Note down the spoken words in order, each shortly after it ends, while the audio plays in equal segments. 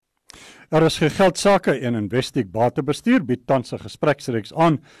RSG Geldsaake en Investec Batebestuur bied tans 'n gespreksreeks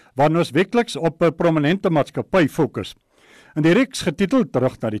aan waarin ons weekliks op 'n prominente maatskappy fokus. In die reeks getiteld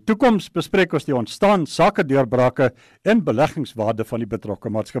Terug na die toekoms bespreek ons die ontstaan sakedeurbrake en beleggingswaarde van die betrokke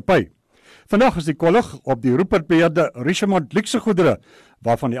maatskappy. Vandag is die kollig op die roeperbeheerde Richemont luxegoedere,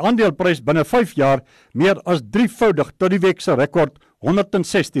 waarvan die aandeleprys binne 5 jaar meer as 3voudig tot die week se rekord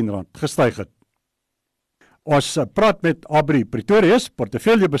R116 gestyg het. Ons praat met Abrie Pretorius,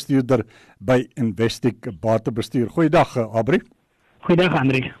 portefeuljebestuurder by Investec Batebestuur. Goeiedag, Abrie. Goeiedag,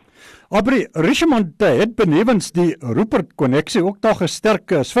 Andrie. Abrie, Richemont het benewens die Rupert-konneksie ook nog 'n sterk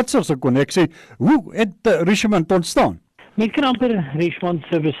Switserse konneksie. Hoe het Richemont ontstaan? Mens kan amper Richemont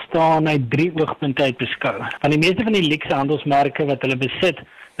se bestaan uit 3 oogpunte uit beskou. Van die meeste van die luxe handelsmerke wat hulle besit,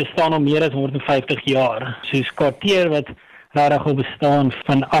 bestaan al meer as 150 jaar. Soos Cartier wat regtig al bestaan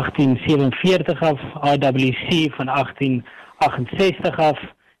van 1847 af, IWC van 1868 af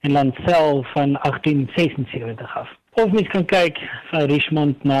en Lancel van 1876 af. Of mens kan kyk van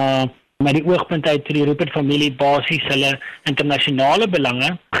Richemont na die oogpunt uit toe die Rupert-familie basies hulle internasionale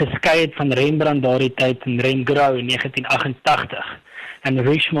belange geskei het van Rembrandt daardie tyd en Remgro in 1988. En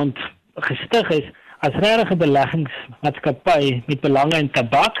Richemont gestig is as regtig 'n beleggingsmaatskappy met belange in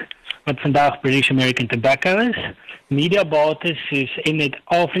tabak, wat vandag British American Tobacco is, mediabates soos in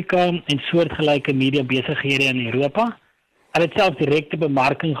Afrika en soortgelyke media besighede in Europa. Hulle het self direkte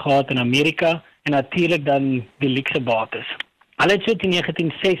bemarking gehad in Amerika en natuurlik dan die luxe bates. Hulle het so in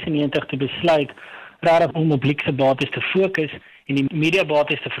 1996 te besluit regtig om op luxe bates te fokus en die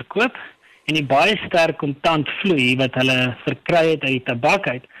mediabates te verkoop en die baie sterk kontantvloei wat hulle verkry het uit die tabak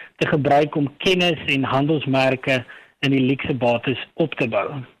uit te gebruik om kennis en handelsmerke in die luxe bates op te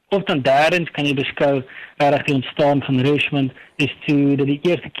bou. Of dan derdens kan jy beskou regtig die ontstaan van Richemont is toe dat die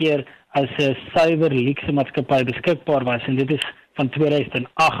eerste keer as 'n suiwer luxe maatskappy beskikbaar was en dit is van 2008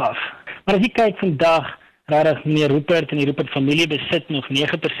 af. Maar as jy kyk vandag, regtig meneer Rupert en die Rupert familie besit nog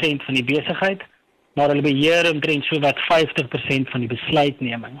 9% van die besigheid, maar hulle beheer omtrent so wat 50% van die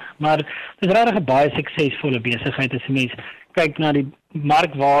besluitneming. Maar dit is regtig 'n baie suksesvolle besigheid as jy mens kyk na die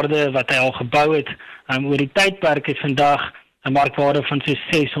markwaarde wat hy al gebou het. Oor die tydperk is vandag 'n markwaarde van so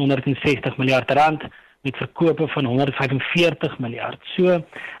 660 miljard rand met verkope van 145 miljard. So,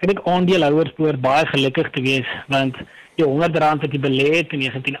 ek dink aandeelhouers behoort baie gelukkig te wees, want die R100 wat jy belê het in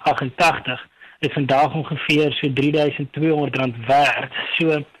 1988 is vandag ongeveer so R3200 werd.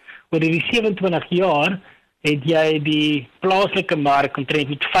 So, oor die 27 jaar het jy die plaaslike mark omtrent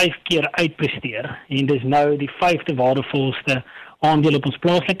met 5 keer uitpresteer. En dis nou die 5de waardevolste aandeel op ons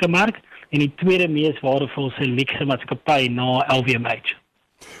plaaslike mark en die tweede mees waardevolste luxe maatskappy na LVMH.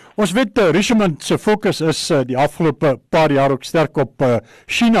 Ons weet Richemont se fokus is die afgelope paar jaar ook sterk op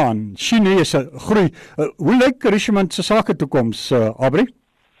China en Chinese groei. Hoe lyk Richemont se sake toekoms, Abrie?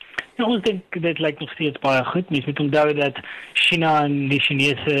 Ja, ons dink dit lyk nog steeds baie goed. Mens moet onthou dat China en die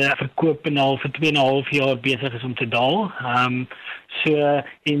Chinese verkope nou vir 2,5 jaar besig is om te daal. So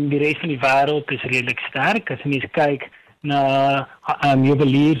in die res van die wêreld is redelik sterk. As jy mens kyk na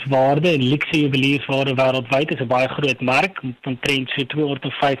juwelierswaarde en luxe juwelierswaarde wêreldwyd is 'n baie groot mark, omtrent so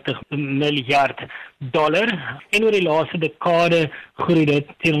 $250 miljard. En oor die laaste dekade groei dit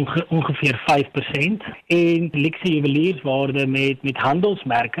teen ongeveer 5%. En luxe juwelierswaarde met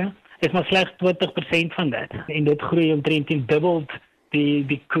handelsmerke is maar slegs 20% van dit. En dit groei omtrent teen dubbel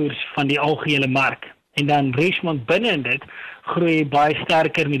die koers van die algehele mark. En dan Richemont binne in dit groei baie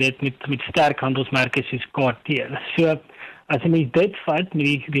sterker met sterk handelsmerke soos Cartier. So as jy mens dit vat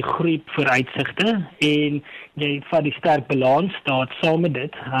met die groei vooruitsigte en jy vat die sterk balans staat saam met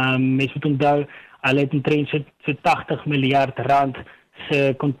dit, mens moet onthou hulle het omtrent so 80 miljard rand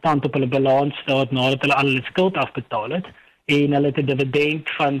se kontant op hulle balans staat nadat hulle al hulle skuld afbetaal het en hulle het 'n dividend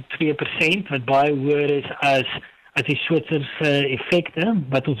van 2% wat baie hoër is as die Switserse effekte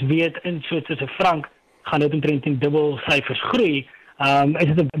wat ons weet in Switserse frank gaan dit omtrent in dubbel syfers groei,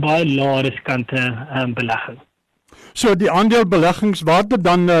 is dit 'n baie lae riskante belegging. So die aandeelbeleggingswaarde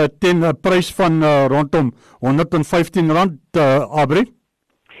dan teen 'n prys van rondom R115, Abrie?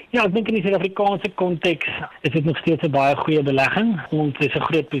 Ja, ek dink in die Suid-Afrikaanse konteks is dit nog steeds 'n baie goeie belegging. Ons is 'n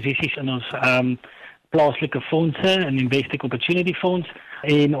groot posisies in ons plaaslike fondse en Investec Opportunity Fonds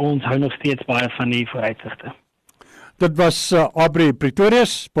en ons hou nog steeds baie van die vooruitsigte. Dit was Abrie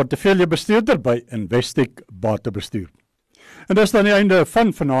Pretorius, portefeuljebestuurder by Investec Batebestuur. En dis dan die einde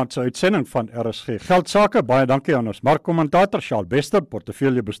van vanaand se uitsending van RSG Geldsaake. Baie dankie aan ons markkommentator Charles Bester,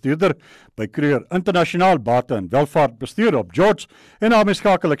 portefeuljebestuurder by Kruger Internasionaal Bate en Welvaart Bestuur op George en daarmee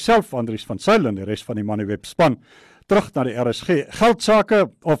skakel ek self Andries van Sail en die res van die Moneyweb span terug na die RSG Geldsaake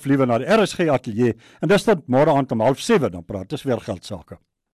of liewer na die RSG ateljee en dis tot môre aand om 6:30 dan praat ons weer geldsaake.